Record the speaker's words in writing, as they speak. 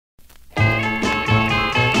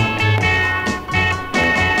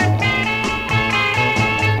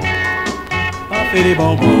Fitty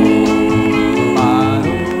bom bom,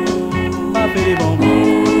 a fitty bom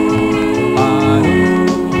bom,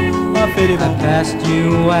 a fitty bom. I passed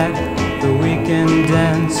you at the weekend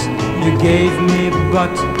dance. You gave me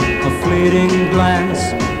but a fleeting glance.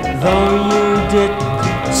 Though you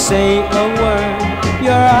didn't say a word,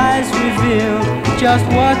 your eyes revealed just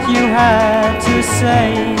what you had to say.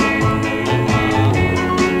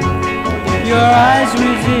 Your eyes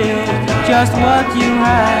revealed just what you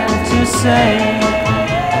had to say.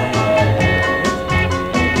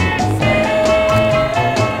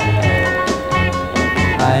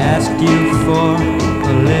 I asked you for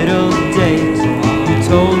a little date. You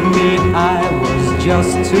told me I was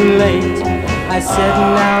just too late. I said,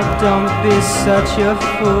 now don't be such a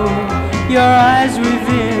fool. Your eyes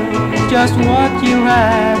revealed just what you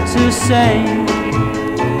had to say.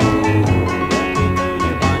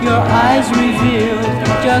 Your eyes revealed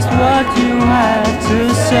just what you had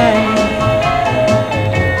to say.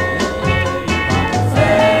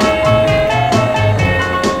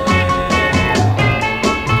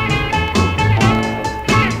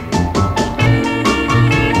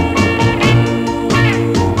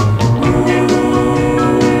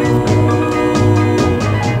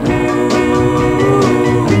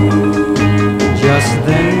 Just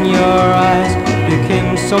then your eyes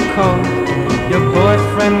became so cold. Your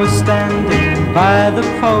boyfriend was standing by the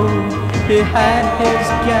pole. He had his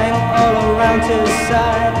gang all around his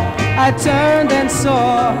side. I turned and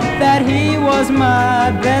saw that he was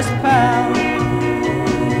my best pal.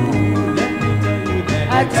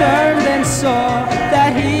 I turned and saw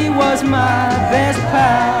that he was my best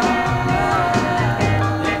pal.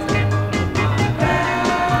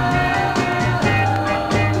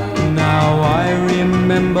 Now I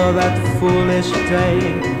remember that foolish day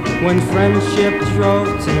when friendship drove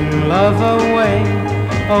teen love away.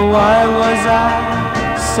 Oh, why was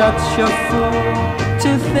I such a fool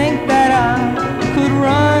to think that I could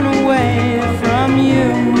run away from you?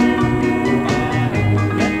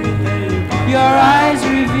 Your eyes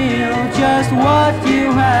reveal just what you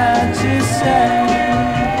had to say.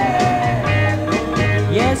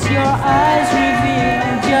 Yes, your eyes reveal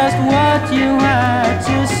just what you had